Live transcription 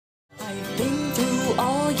you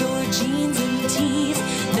all your jeans and tees.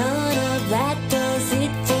 None of that does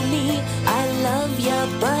it for me. I love ya,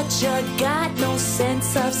 but you got no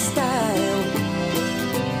sense of style.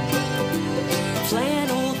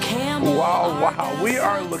 Flannel camel. Wow. We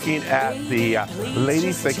are looking at the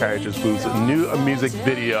Lady Psychiatrist booth's new music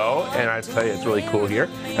video, and I tell you, it's really cool here,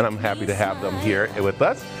 and I'm happy to have them here with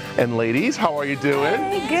us. And ladies, how are you doing?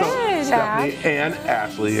 Hey, good. So, Stephanie and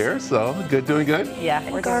Ashley here. So good, doing good? Yeah,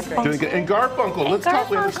 we're doing good. And Garfunkel. Let's talk.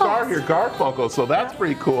 We have a star here, Garfunkel. So that's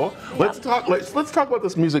pretty cool. Let's talk about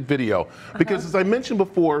this music video, because as I mentioned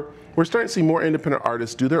before, we're starting to see more independent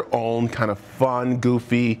artists do their own kind of fun,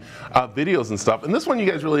 goofy videos and stuff. And this one you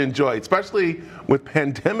guys really enjoyed, especially with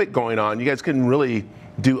pandemic going on. You guys couldn't really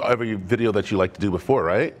do every video that you like to do before,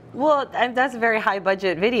 right? Well, that's a very high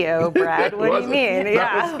budget video, Brad. What do you mean?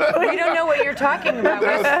 Yeah. We don't know what you're talking about.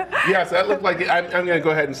 Yes, that looked like, I'm going to go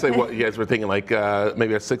ahead and say what you guys were thinking, like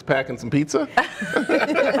maybe a 6-pack and some pizza?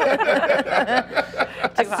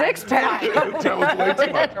 A 6-pack? That was way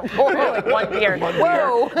too much. One beer.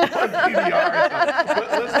 Whoa. One PDR.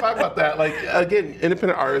 But let's talk about that. Like, again,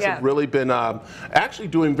 independent artists have really been actually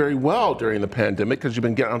doing very well during the pandemic, because you've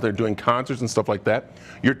been getting out there doing concerts and stuff like that.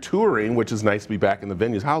 You're touring, which is nice to be back in the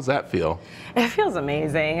venues. How's that feel? It feels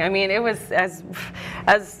amazing. I mean, it was as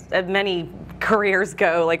many careers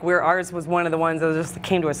go, like ours was one of the ones that just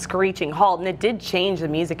came to a screeching halt, and it did change the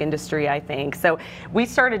music industry, I think. So we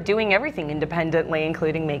started doing everything independently,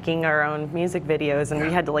 including making our own music videos, and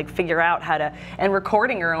we had to like figure out how to, and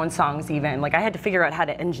recording our own songs even. Like I had to figure out how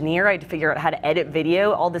to engineer, I had to figure out how to edit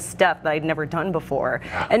video, all this stuff that I'd never done before.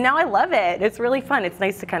 And now I love it. It's really fun. It's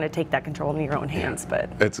nice to kind of take that control in your own hands. But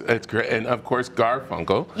it's great. And of course,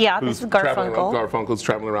 Garfunkel. Yeah, this is Garfunkel. Garfunkel's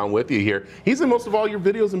traveling around with you here. He's in most of all your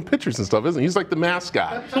videos and pictures and stuff, isn't he? He's like the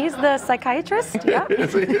mascot. He's the psychiatrist. Yeah.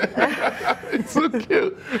 It's so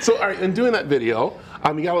cute. So, all right, and doing that video,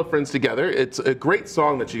 you got all the friends together. It's a great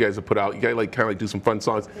song that you guys have put out. You guys like kind of like do some fun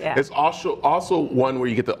songs. Yeah. It's also one where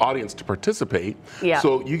you get the audience to participate. Yeah.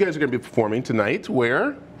 So you guys are going to be performing tonight.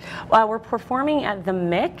 Where? Well, we're performing at the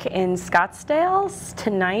Mick in Scottsdale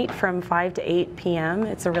tonight from 5 to 8 p.m.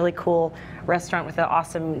 It's a really cool restaurant with an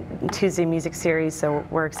awesome Tuesday music series, so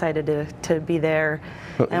we're excited to be there.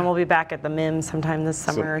 And we'll be back at the MIM sometime this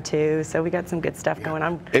summer or two, so we got some good stuff going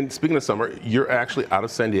on. And speaking of summer, you're actually out of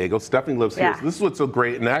San Diego. Stephanie lives here, so this is what's so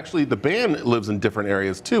great. And actually, the band lives in different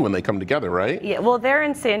areas too when they come together, right? Yeah, well, they're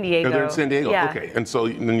in San Diego. They're in San Diego, yeah. Okay. And so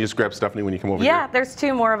then you just grab Stephanie when you come over here? Yeah, there's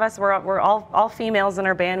 2 more of us. We're all females in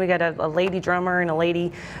our band. We got a lady drummer and a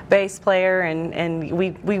lady bass player, and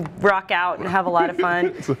we rock out and have a lot of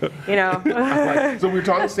fun, you know. So we're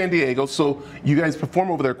talking San Diego, so you guys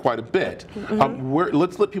perform over there quite a bit.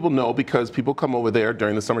 Let's let people know, because people come over there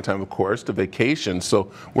during the summertime, of course, to vacation.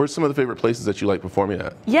 So where's some of the favorite places that you like performing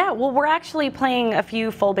at? Yeah, well, we're actually playing a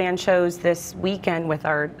few full band shows this weekend with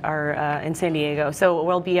our in San Diego. So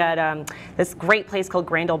we'll be at this great place called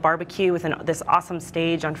Grand Ole Barbecue with this awesome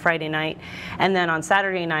stage on Friday night, and then on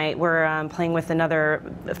Saturday night we're playing with another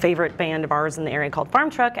favorite band of ours in the area called Farm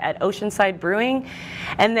Truck at Oceanside Brewing,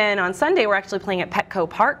 and then on Sunday we're actually playing at Petco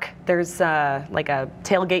Park. There's like a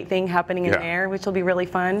tailgate thing happening in there, which will be really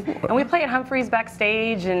fun. And we play at Humphrey's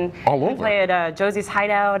backstage, and we play at Josie's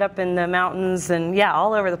Hideout up in the mountains, and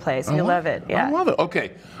all over the place. We love it. Yeah. I love it.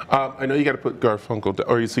 Okay. I know you got to put Garfunkel down,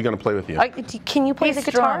 or is he going to play with you? Can you play the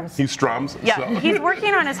guitar? He strums. Yeah, so. He's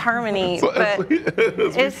working on his harmony, but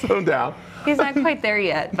it's slow down. He's not quite there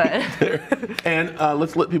yet, but. And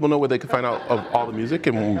let's let people know where they can find out of all the music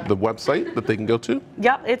and the website that they can go to.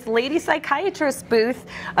 Yep, it's Lady Psychiatrist Booth.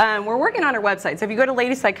 We're working on our website, so if you go to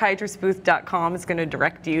ladypsychiatristbooth.com, it's going to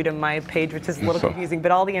direct you to my page, which is a little confusing,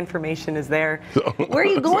 but all the information is there. Where are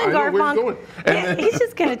you going, Garfunkel? Yeah, he's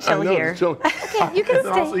just going to chill here. Okay, you can stay.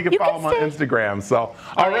 Also, you can follow him on Instagram. So,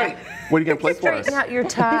 all right, what are you going to play for us? Straighten out your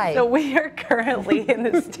tie. So we are currently in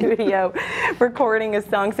the studio recording a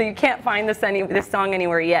song, so you can't find this song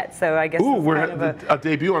anywhere yet. So I guess we're kind of a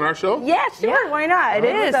debut on our show. Yeah, sure. Why not?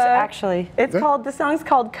 It is actually. It's called. The song's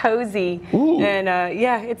called "Cozy," and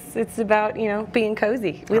it's about being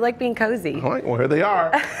cozy. We like being cozy. All right. Well, here they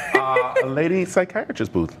are, a Lady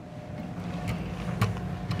Psychiatrist Booth.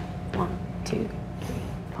 1, 2, 3,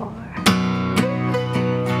 4.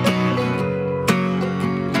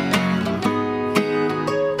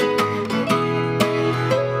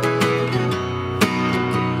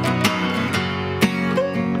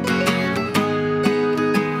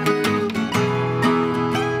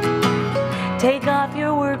 Take off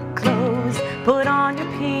your work clothes, put on your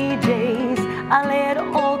PJs, a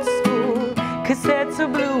little old school, cassettes or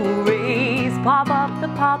Blu-rays, pop up the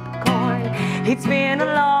popcorn. It's been a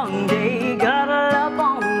long day, gotta love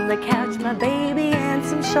on the couch, my baby and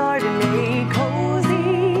some Chardonnay.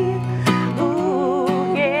 Cozy,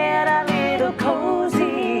 ooh, get a little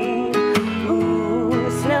cozy. Ooh,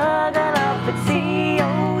 snuggle up and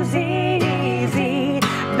easy,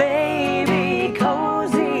 baby,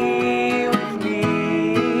 cozy with me.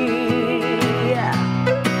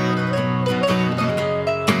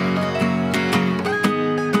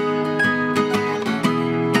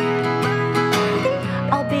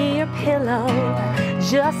 I'll be your pillow,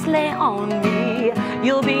 just lay on me.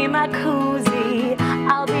 You'll be my koozie,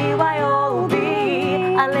 I'll be Wyobi.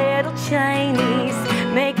 A little Chinese,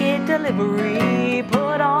 make it delivery.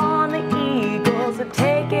 Put on the Eagles and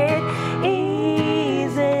take it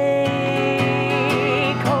easy.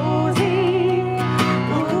 Cozy,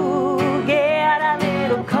 ooh, get a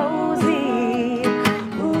little cozy.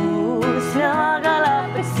 Ooh, snuggle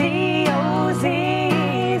up and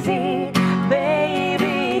easy,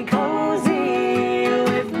 baby, cozy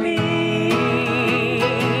with me.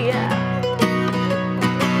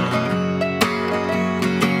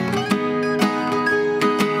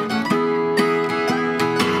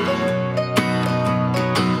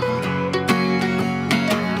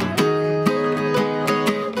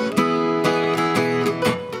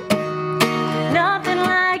 Nothing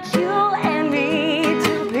like you and me,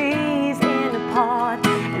 two peas in a pod,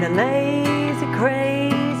 and a lazy,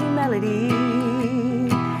 crazy melody.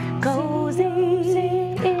 Cozy,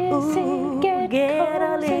 ooh, get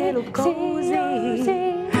a little cozy.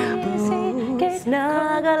 Ooh,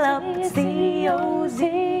 snuggle up